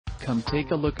Come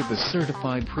take a look at the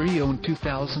certified pre-owned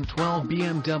 2012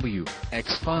 BMW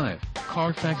X5.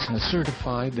 Carfax has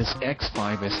certified this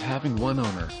X5 as having one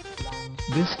owner.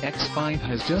 This X5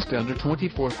 has just under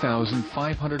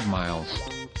 24,500 miles.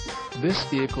 This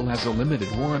vehicle has a limited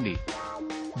warranty.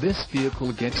 This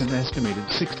vehicle gets an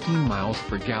estimated 16 miles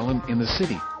per gallon in the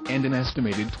city, and an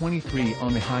estimated 23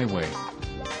 on the highway.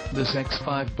 This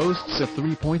X5 boasts a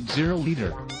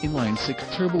 3.0-liter, inline-six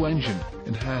turbo engine,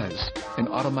 and has an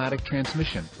automatic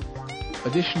transmission.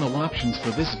 Additional options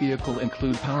for this vehicle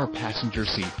include power passenger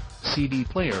seat, CD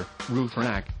player, roof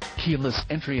rack, keyless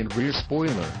entry and rear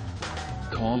spoiler.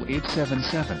 Call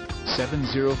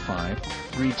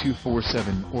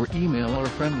 877-705-3247 or email our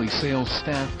friendly sales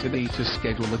staff today to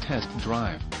schedule a test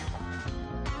drive.